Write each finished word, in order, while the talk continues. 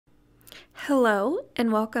Hello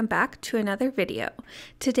and welcome back to another video.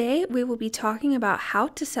 Today we will be talking about how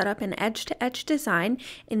to set up an edge-to-edge design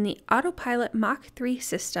in the Autopilot Mach3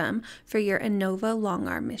 system for your INNOVA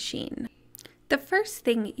Longarm machine. The first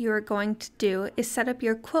thing you are going to do is set up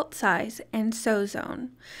your quilt size and sew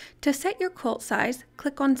zone. To set your quilt size,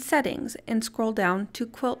 click on Settings and scroll down to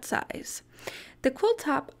Quilt Size. The quilt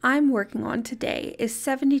top I'm working on today is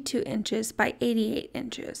 72 inches by 88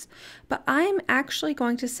 inches, but I'm actually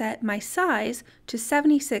going to set my size to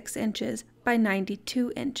 76 inches by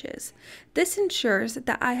 92 inches. This ensures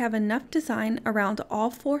that I have enough design around all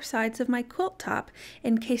four sides of my quilt top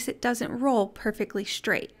in case it doesn't roll perfectly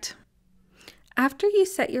straight. After you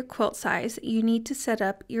set your quilt size, you need to set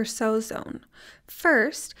up your sew zone.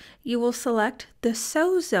 First, you will select the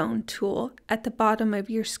Sew Zone tool at the bottom of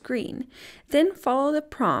your screen. Then follow the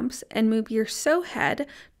prompts and move your sew head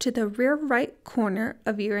to the rear right corner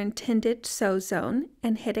of your intended sew zone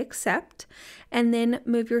and hit Accept. And then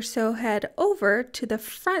move your sew head over to the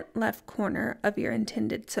front left corner of your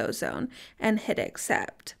intended sew zone and hit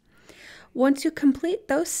Accept. Once you complete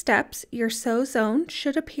those steps, your sew zone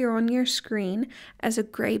should appear on your screen as a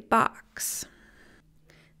gray box.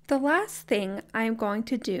 The last thing I'm going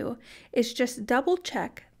to do is just double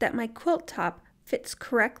check that my quilt top fits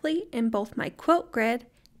correctly in both my quilt grid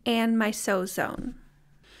and my sew zone.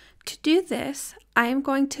 To do this, I am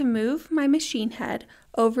going to move my machine head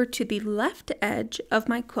over to the left edge of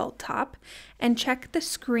my quilt top and check the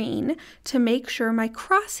screen to make sure my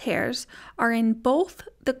crosshairs are in both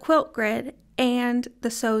the quilt grid and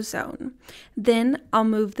the sew zone. Then I'll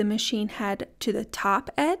move the machine head to the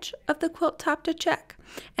top edge of the quilt top to check,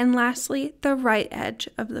 and lastly the right edge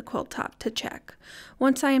of the quilt top to check.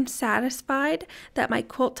 Once I am satisfied that my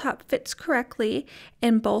quilt top fits correctly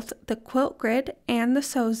in both the quilt grid and the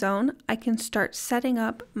sew zone, I can start setting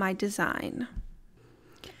up my design.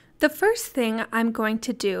 The first thing I'm going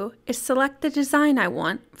to do is select the design I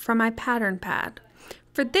want from my pattern pad.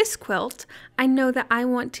 For this quilt, I know that I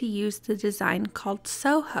want to use the design called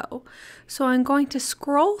Soho, so I'm going to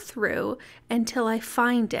scroll through until I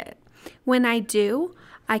find it. When I do,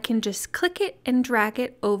 I can just click it and drag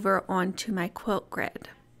it over onto my quilt grid.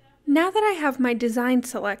 Now that I have my design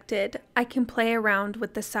selected, I can play around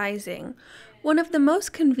with the sizing. One of the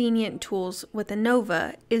most convenient tools with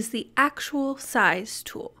INNOVA is the Actual Size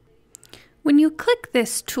tool. When you click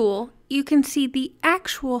this tool, you can see the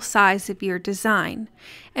actual size of your design.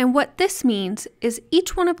 And what this means is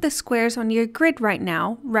each one of the squares on your grid right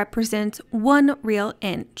now represents 1 real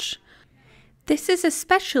inch. This is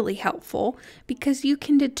especially helpful because you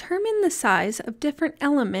can determine the size of different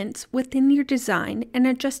elements within your design and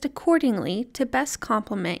adjust accordingly to best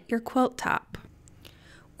complement your quilt top.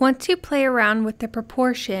 Once you play around with the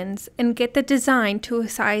proportions and get the design to a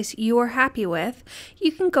size you are happy with,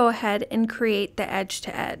 you can go ahead and create the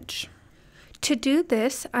edge-to-edge. To do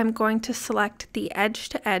this, I'm going to select the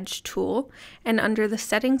edge-to-edge tool, and under the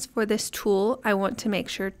settings for this tool, I want to make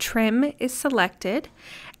sure trim is selected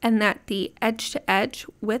and that the edge-to-edge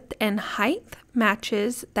width and height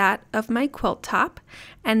matches that of my quilt top,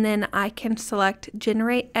 and then I can select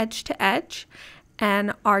generate edge-to-edge,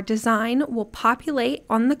 and our design will populate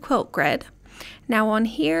on the quilt grid. Now on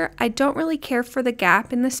here, I don't really care for the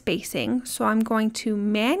gap in the spacing, so I'm going to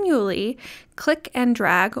manually click and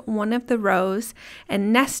drag one of the rows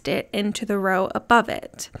and nest it into the row above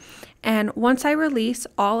it. And once I release,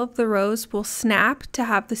 all of the rows will snap to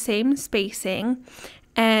have the same spacing,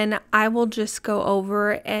 and I will just go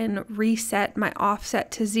over and reset my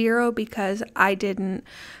offset to 0 because I didn't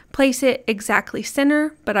place it exactly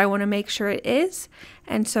center, but I want to make sure it is.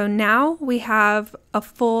 And so now we have a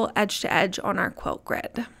full edge-to-edge on our quilt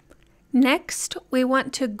grid. Next, we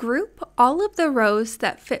want to group all of the rows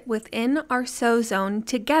that fit within our sew zone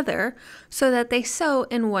together so that they sew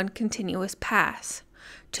in one continuous pass.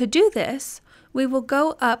 To do this, we will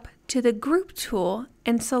go up to the Group tool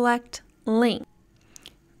and select Link.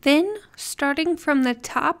 Then, starting from the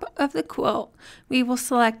top of the quilt, we will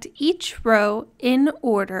select each row in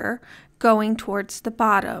order going towards the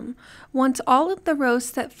bottom. Once all of the rows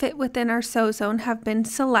that fit within our sew zone have been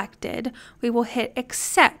selected, we will hit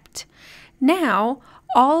Accept. Now,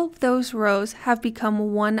 all of those rows have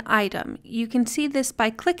become one item. You can see this by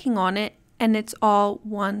clicking on it, and it's all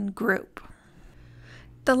one group.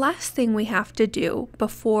 The last thing we have to do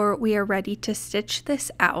before we are ready to stitch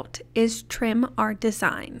this out is trim our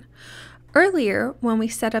design. Earlier, when we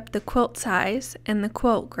set up the quilt size and the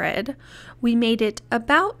quilt grid, we made it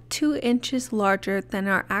about 2 inches larger than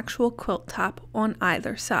our actual quilt top on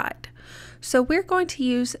either side. So we're going to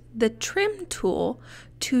use the Trim tool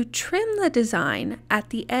to trim the design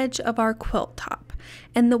at the edge of our quilt top.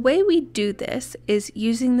 And the way we do this is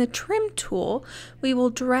using the trim tool. We will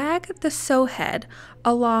drag the sew head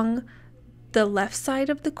along the left side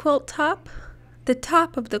of the quilt top, the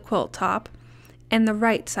top of the quilt top, and the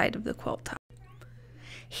right side of the quilt top.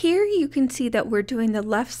 Here you can see that we're doing the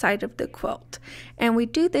left side of the quilt, and we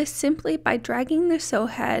do this simply by dragging the sew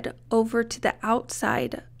head over to the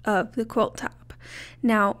outside of the quilt top.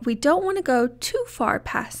 Now, we don't want to go too far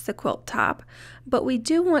past the quilt top, but we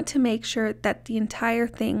do want to make sure that the entire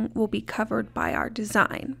thing will be covered by our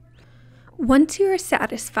design. Once you are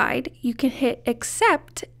satisfied, you can hit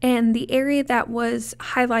accept, and the area that was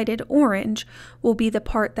highlighted orange will be the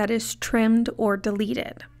part that is trimmed or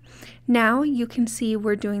deleted. Now you can see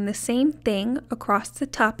we're doing the same thing across the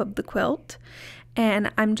top of the quilt,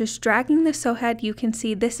 and I'm just dragging the sew head. You can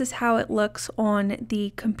see this is how it looks on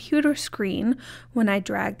the computer screen when I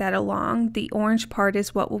drag that along. The orange part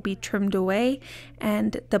is what will be trimmed away,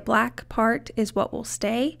 and the black part is what will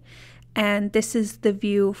stay. And this is the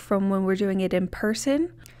view from when we're doing it in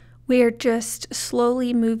person. We are just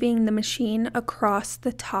slowly moving the machine across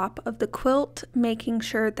the top of the quilt, making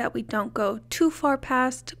sure that we don't go too far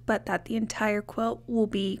past, but that the entire quilt will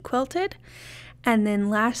be quilted. And then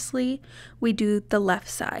lastly, we do the left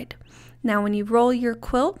side. Now, when you roll your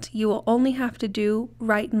quilt, you will only have to do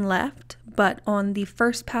right and left, but on the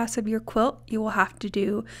first pass of your quilt, you will have to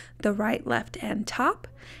do the right, left, and top.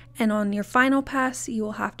 And on your final pass, you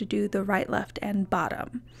will have to do the right, left, and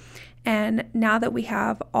bottom. And now that we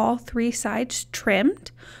have all three sides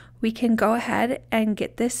trimmed, we can go ahead and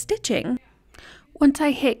get this stitching. Once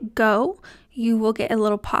I hit go, you will get a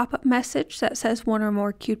little pop-up message that says one or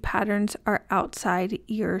more queued patterns are outside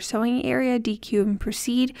your sewing area. DQ and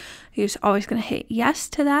proceed. You're just always going to hit yes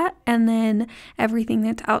to that, and then everything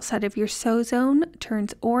that's outside of your sew zone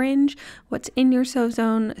turns orange. What's in your sew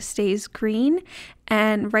zone stays green.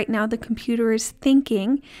 And right now the computer is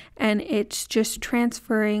thinking, and it's just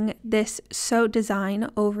transferring this sew design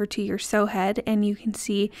over to your sew head, and you can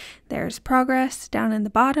see there's progress down in the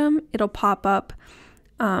bottom. It'll pop up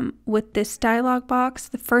with this dialog box.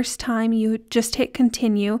 The first time you just hit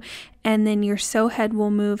continue, and then your sew head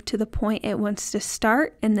will move to the point it wants to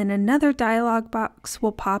start, and then another dialog box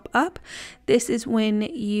will pop up. This is when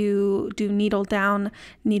you do needle down,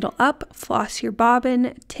 needle up, floss your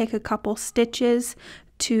bobbin, take a couple stitches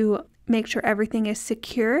to make sure everything is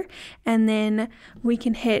secure, and then we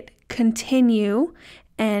can hit continue,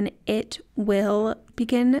 and it will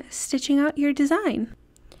begin stitching out your design.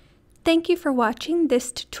 Thank you for watching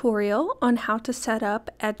this tutorial on how to set up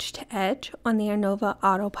edge to edge on the INNOVA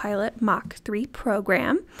Autopilot Mach 3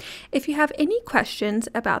 program. If you have any questions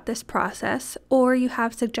about this process, or you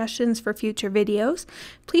have suggestions for future videos,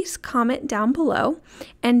 please comment down below.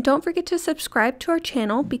 And don't forget to subscribe to our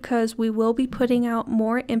channel, because we will be putting out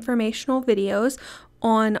more informational videos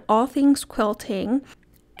on all things quilting.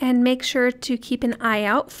 And make sure to keep an eye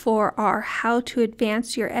out for our How to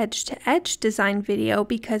Advance Your Edge to Edge design video,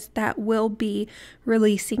 because that will be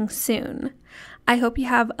releasing soon. I hope you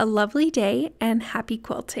have a lovely day and happy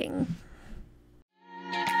quilting.